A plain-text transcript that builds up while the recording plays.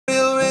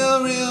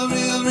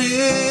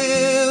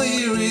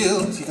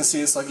If you can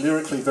see, it's like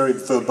lyrically very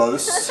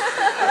verbose.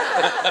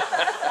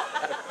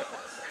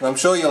 And I'm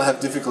sure you'll have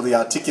difficulty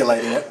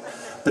articulating it.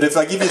 But if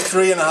I give you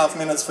 3.5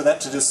 minutes for that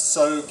to just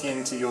soak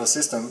into your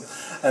system,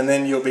 and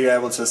then you'll be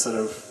able to sort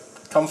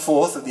of come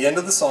forth at the end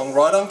of the song,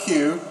 right on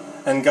cue,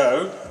 and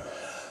go,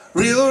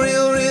 real,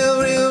 real,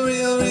 real, real,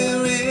 real,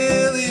 real,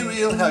 really,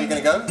 real. How are you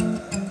going to go?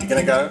 You're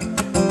going to go,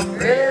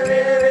 real,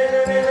 real,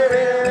 real, real,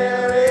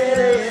 real, real,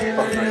 real.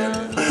 Oh,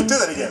 brilliant. Do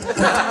that again.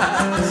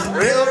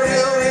 Real,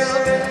 real, real,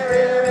 real,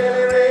 real,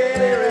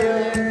 real,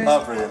 real.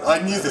 Oh, brilliant. I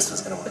knew this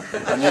was going to work.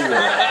 I knew it.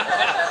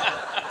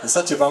 It's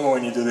such a bummer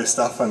when you do this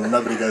stuff and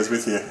nobody goes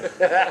with you.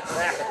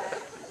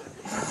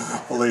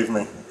 Believe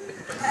me.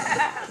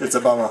 It's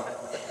a bummer.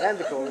 And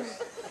the chorus.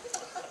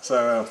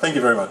 So thank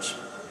you very much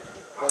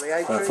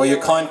for your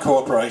kind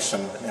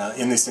cooperation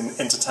in this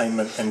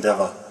entertainment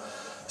endeavour.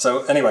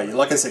 So anyway,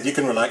 like I said, you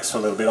can relax for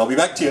a little bit. I'll be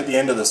back to you at the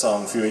end of the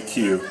song for your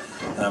cue.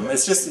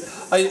 It's just,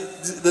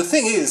 the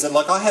thing is that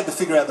like I had to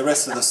figure out the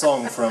rest of the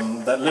song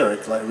from that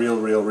lyric, like real,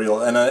 real,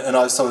 real, and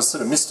I was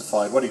sort of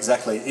mystified what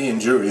exactly Ian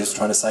Jury is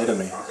trying to say to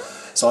me.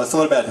 So I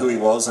thought about who he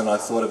was, and I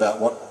thought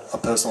about what a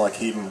person like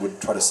him would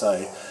try to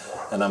say,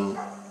 and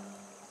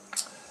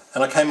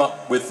I came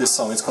up with this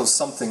song. It's called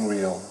Something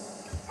Real.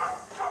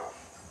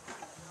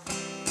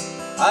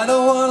 I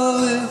don't want to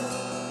live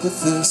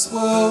with this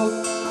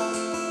world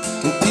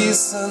in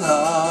peace and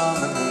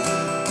harmony.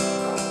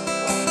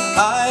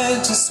 I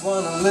just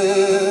want to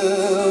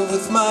live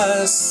with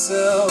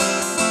myself,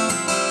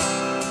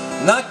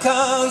 and I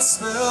can't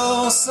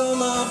spell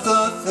some of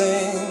the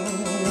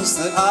things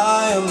that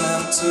I am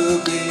meant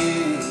to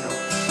be.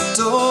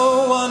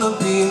 Don't want to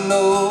be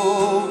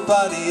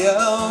nobody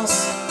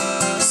else.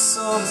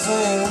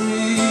 Something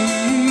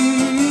real.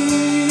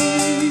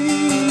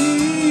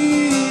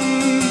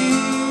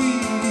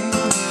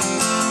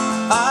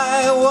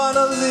 I want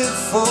to live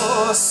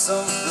for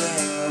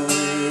something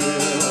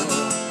real.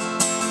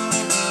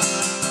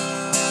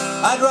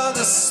 I'd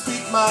rather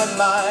speak my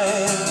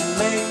mind and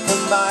make a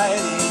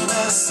mighty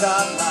mess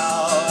out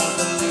loud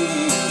than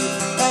leave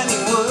any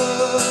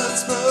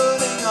words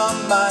burning on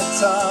my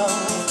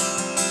tongue.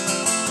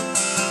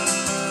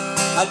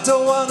 I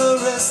don't want to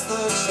risk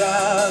the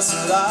chance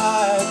that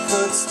I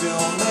could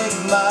still make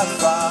my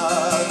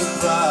father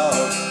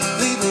proud,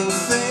 leaving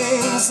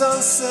things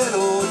unsaid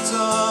or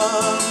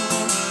done.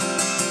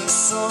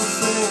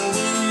 Something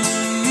real.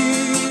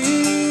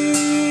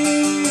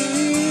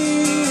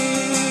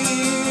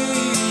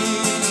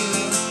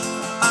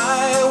 I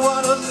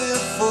want to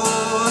live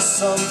for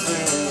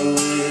something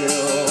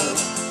real.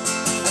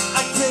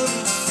 I can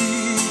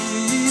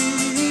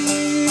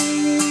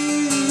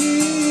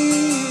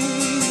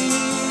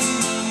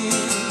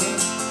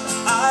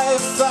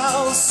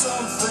found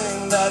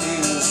something that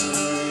is real.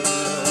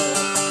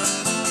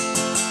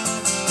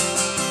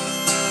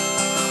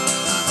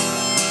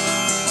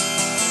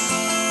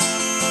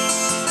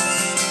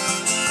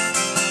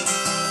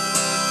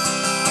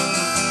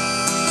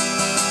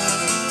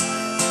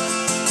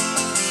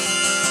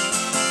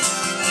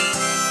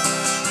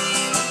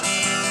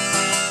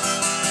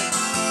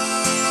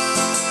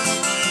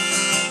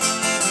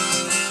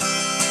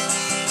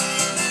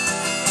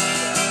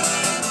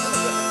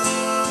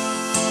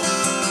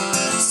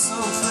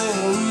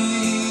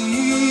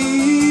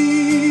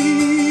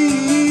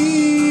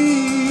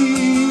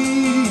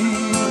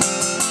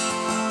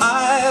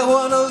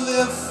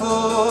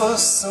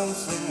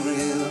 Something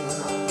real.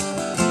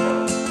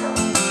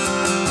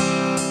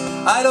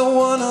 I don't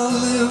want to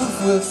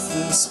live with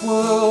this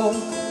world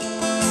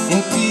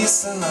in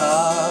peace and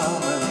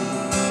harmony.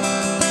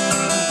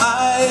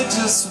 I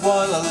just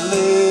want to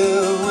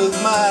live with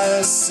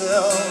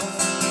myself,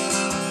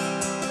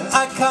 and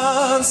I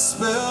can't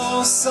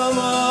spell some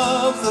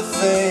of the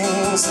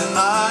things that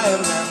I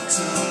am meant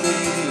to be.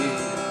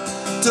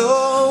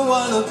 Don't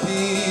want to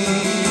be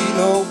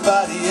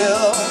nobody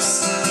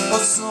else or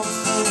something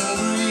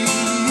real.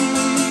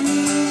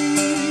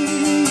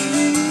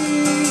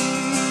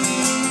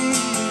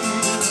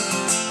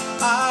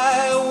 I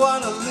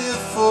want to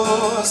live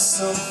for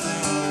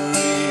something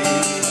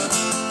real.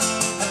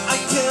 I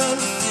can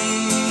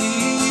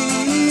feel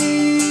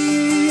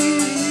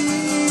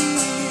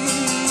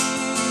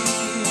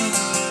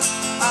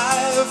I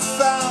have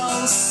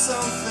found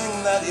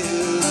something that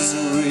is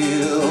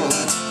real.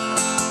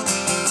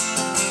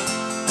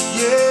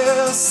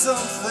 Yeah,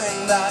 something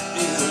that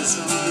is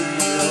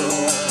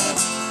real.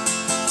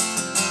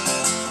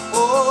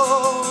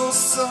 Oh,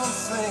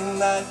 something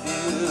that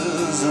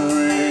is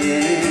real.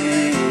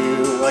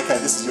 Okay,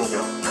 this is your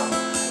bit.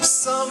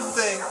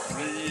 Something.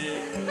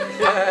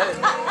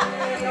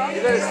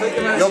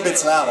 Your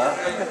bit's louder.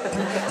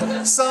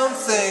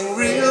 Something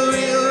real,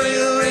 real,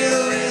 real,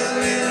 real, real,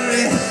 real,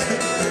 real.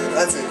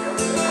 That's it.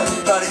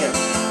 Try it again.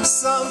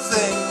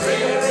 Something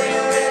real,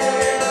 real, real,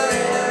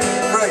 real.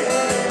 Brilliant.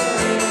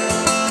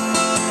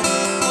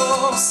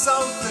 Oh,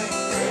 something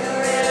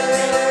real,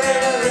 real,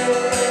 real,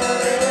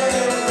 real.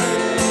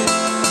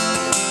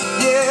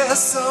 Yeah,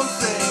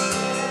 something.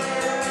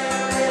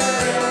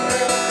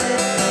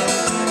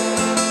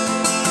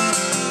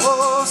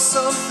 Oh,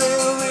 something.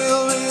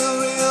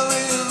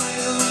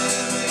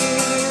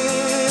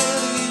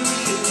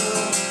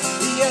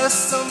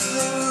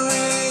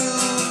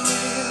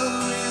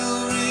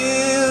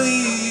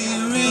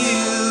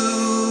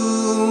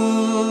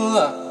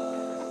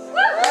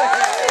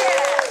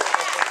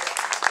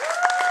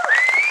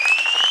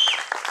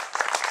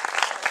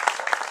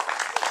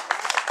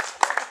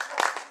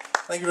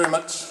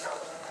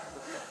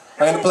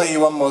 to play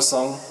you one more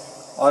song.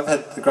 I've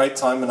had a great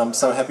time and I'm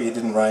so happy it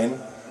didn't rain.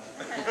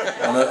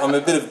 I'm a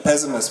bit of a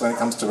pessimist when it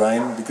comes to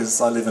rain because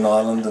I live in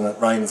Ireland and it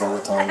rains all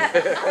the time.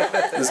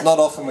 It's not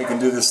often we can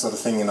do this sort of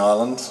thing in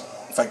Ireland.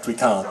 In fact, we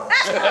can't.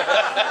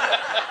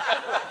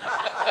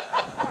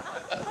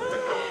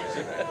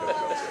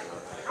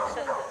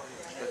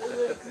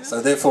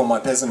 So therefore my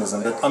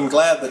pessimism, but I'm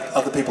glad that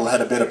other people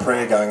had a better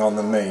prayer going on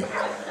than me.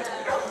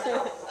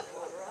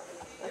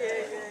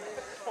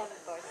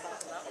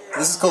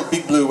 This is called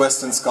Big Blue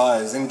Western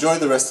Skies. Enjoy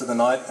the rest of the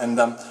night, and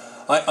I'm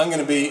going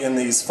to be in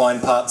these fine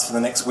parts for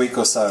the next week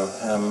or so.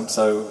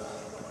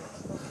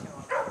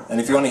 And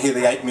if you want to hear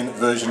the 8-minute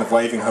version of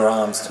Waving Her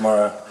Arms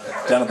tomorrow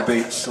down at the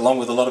beach, along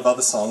with a lot of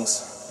other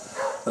songs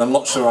that I'm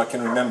not sure I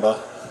can remember,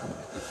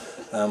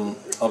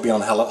 I'll be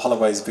on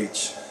Holloway's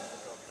Beach.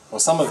 Or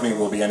some of me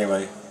will be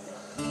anyway.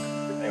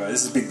 Anyway,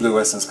 this is Big Blue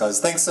Western Skies.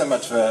 Thanks so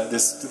much for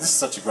this. This is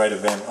such a great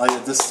event.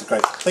 This is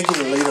great. Thank you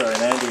to Lita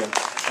and Andy and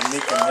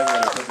Nick and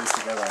everybody who put this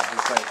together. It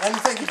was great. And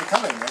thank you for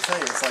coming. I tell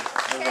you, it's like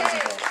everybody's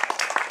involved.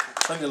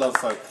 Plenty of love,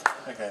 folk.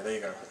 Okay, there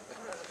you go.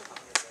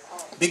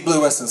 Big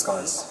Blue Western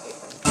Skies.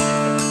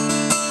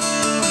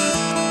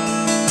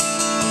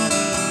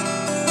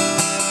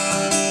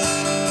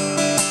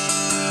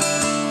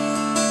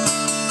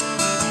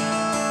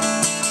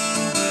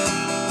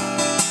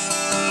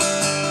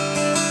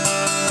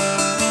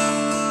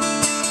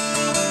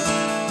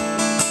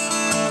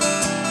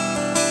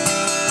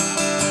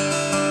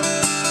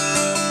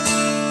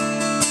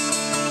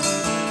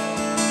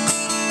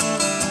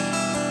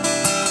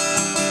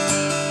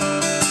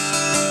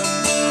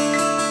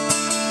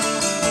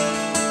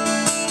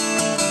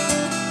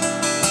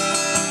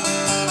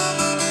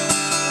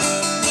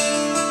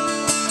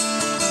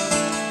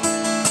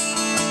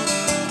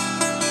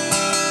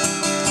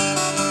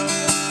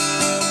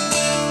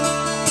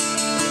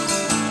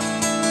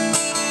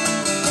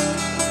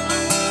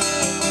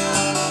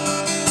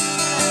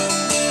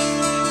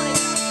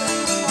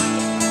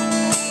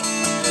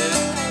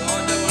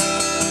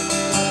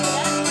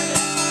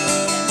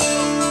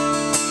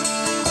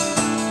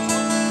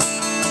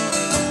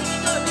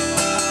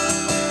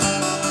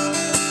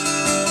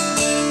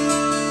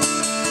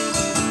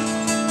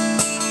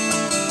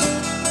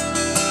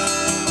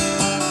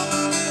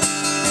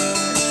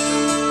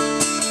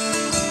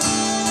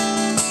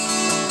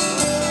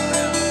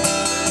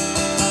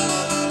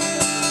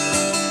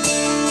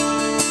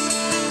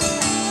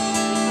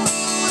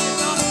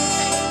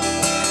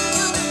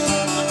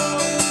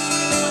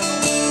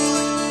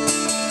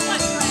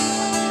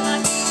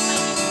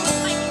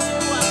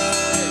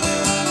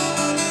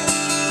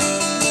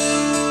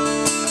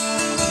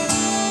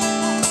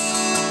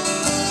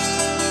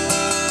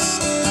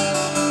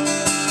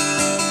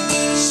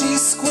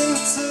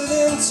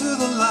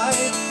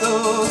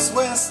 Those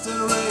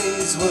western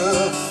rays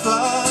were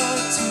far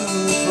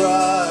too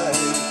bright,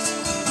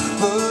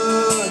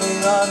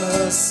 burning on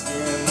her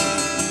skin.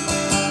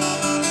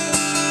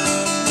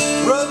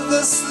 Rubbed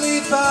the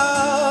sleep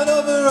out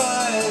of her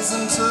eyes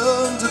and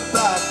turned her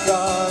back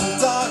on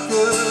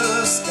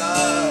darker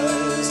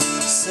skies.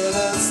 Said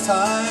it's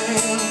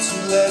time to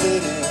let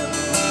it in.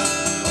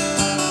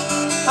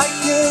 I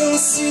can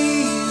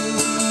see you.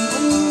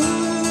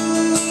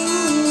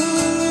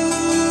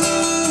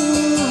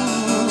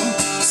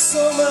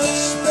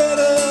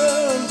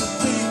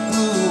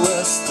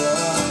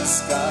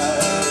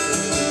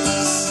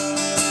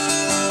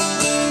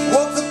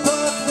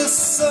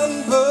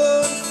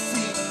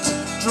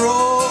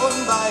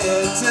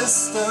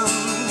 Distant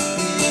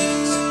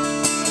beat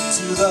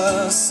to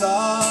the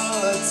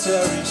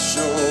solitary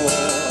shore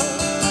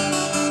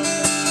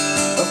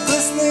of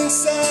glistening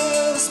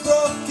sands,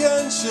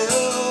 broken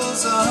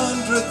shells,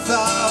 100,000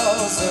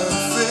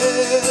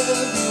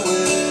 fairy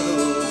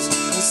wills,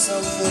 and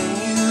something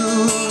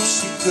new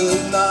she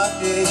could not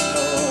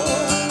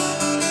ignore.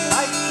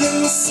 I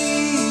can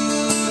see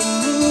you.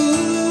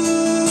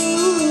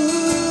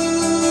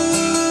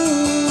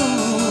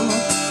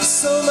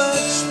 So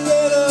much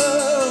better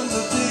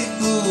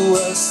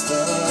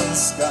western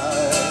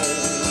skies.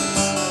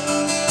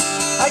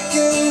 I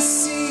can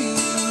see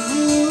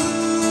you.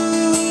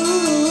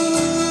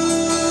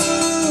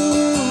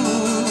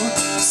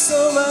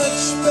 So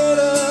much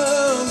better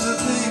under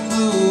big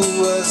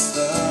blue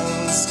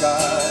western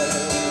skies.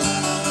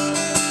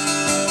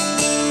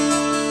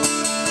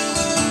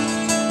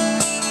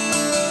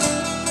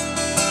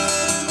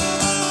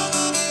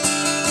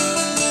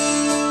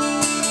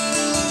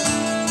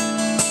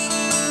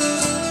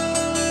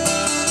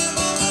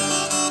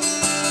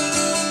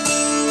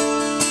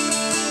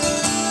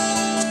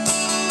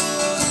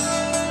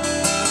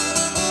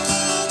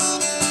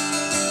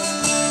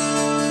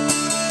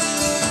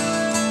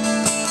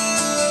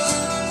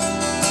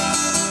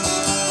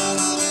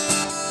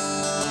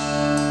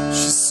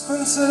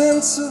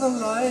 Into the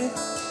light,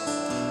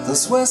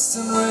 those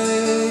western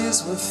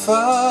rays were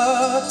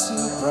far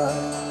too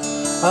bright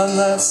on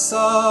that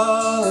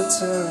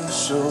solitary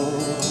shore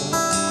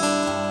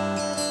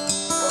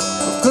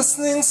of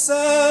Glistening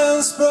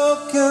sands,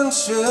 broken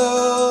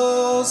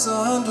shells,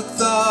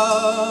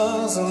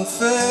 100,000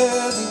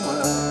 fairly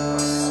well.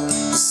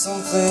 There's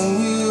something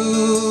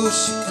new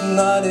she could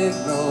not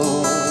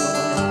ignore.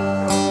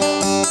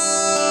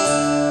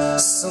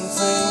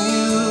 Something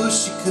new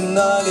she could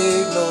not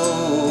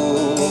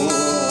ignore.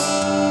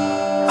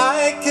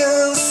 I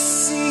can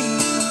see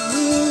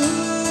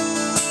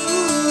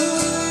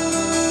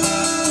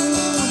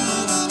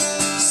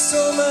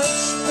so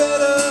much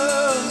better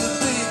in the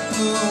big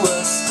blue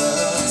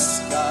western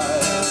sky.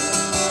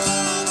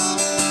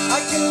 I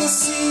can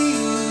see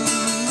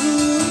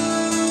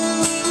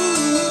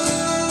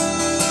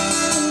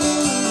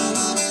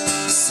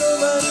so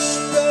much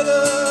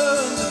better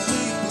in the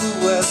big blue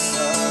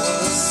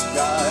western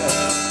sky.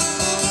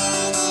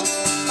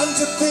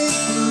 Under big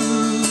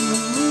blue,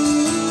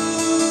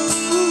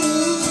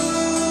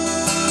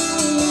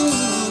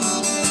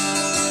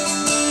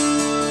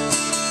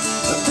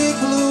 the big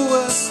blue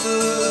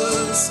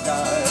western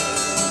sky.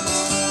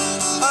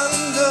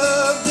 Under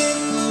big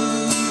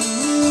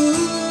blue,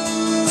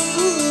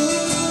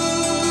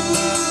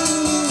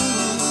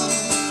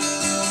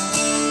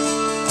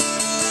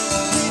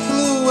 big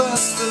blue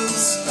western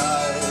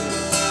sky.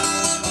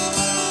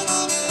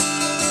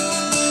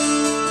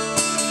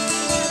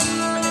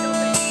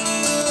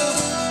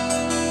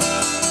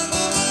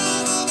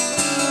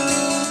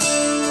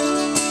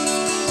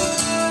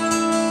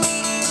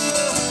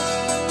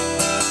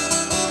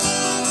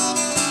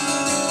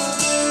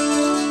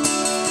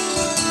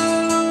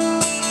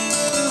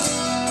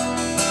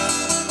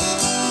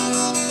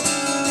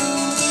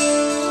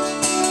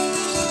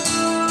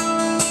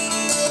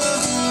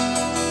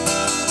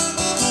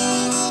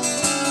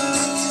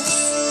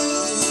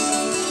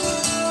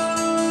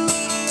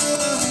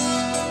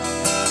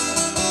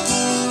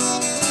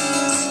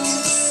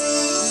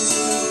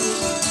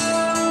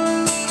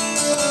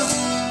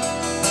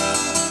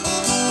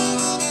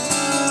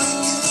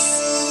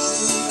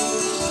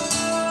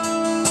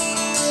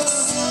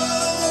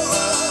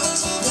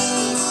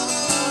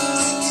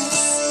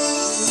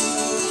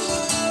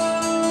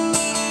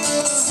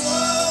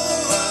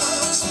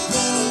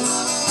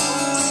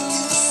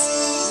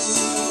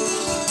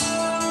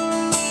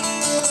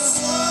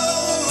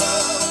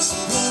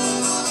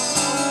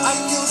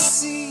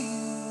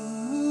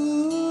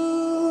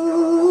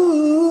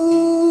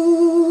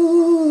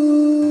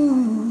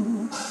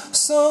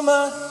 So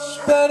much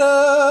better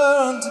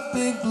under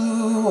big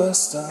blue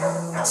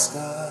western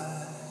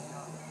sky.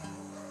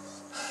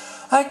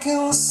 I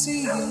can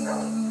see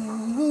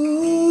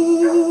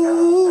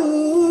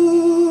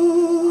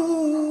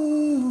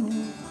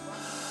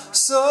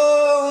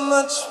so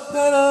much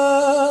better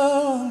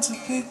under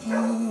big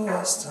blue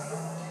western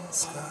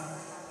sky.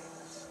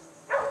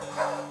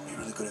 It'd be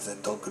really good if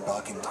that dog could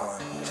bark in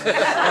time.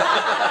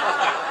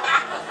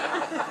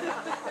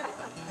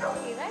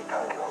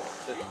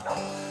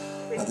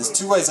 Now, there's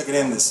two ways I can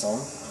end this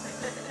song.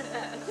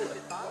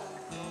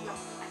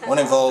 One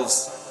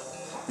involves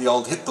the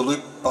old hit the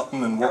loop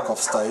button and walk off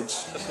stage.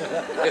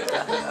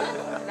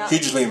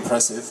 Hugely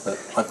impressive, but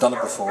I've done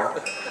it before.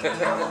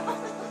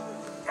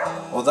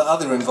 Or the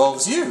other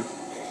involves you.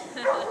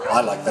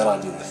 I like that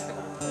idea.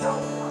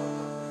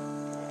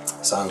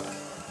 So,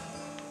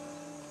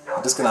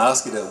 I'm just going to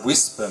ask you to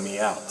whisper me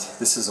out.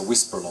 This is a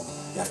whisper along.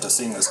 You have to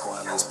sing as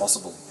quietly as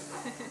possible.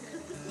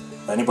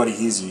 If anybody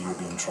hears you, you'll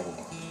be in trouble.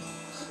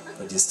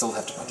 But you still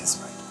have to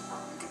participate.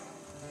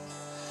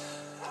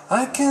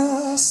 I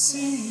can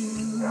see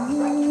you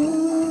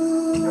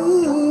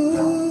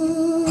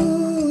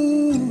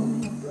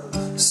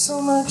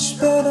so much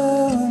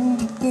better in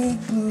the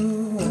big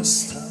blue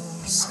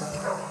western sky.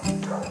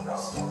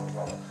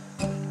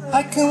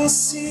 I can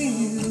see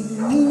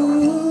you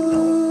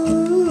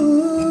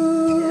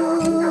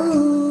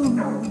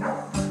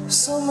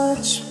so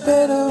much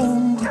better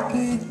in the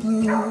big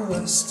blue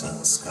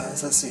western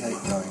skies. Let's see how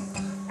you're going.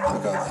 We'll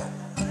go there.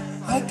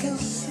 I can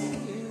see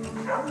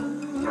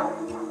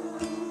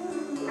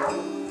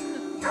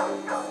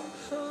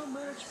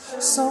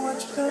so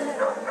much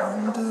better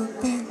under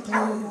big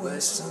blue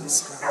western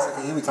skies.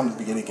 Okay, here we come to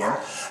begin again.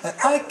 And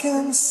I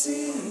can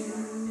see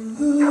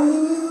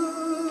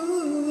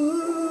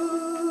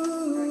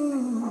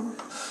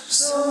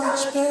so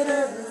much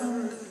better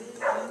under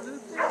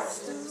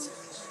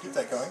keep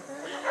that going.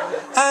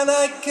 And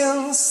I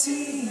can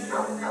see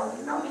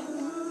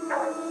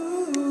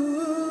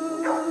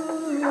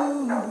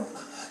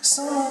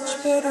so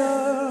much better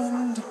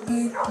under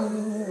big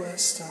blue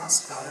western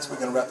skies. We're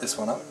going to wrap this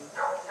one up.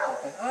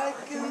 And I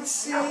can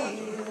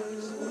see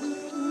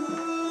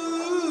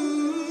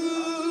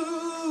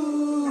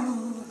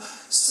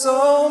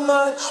so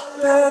much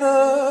better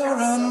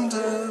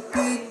under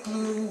big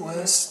blue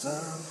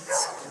western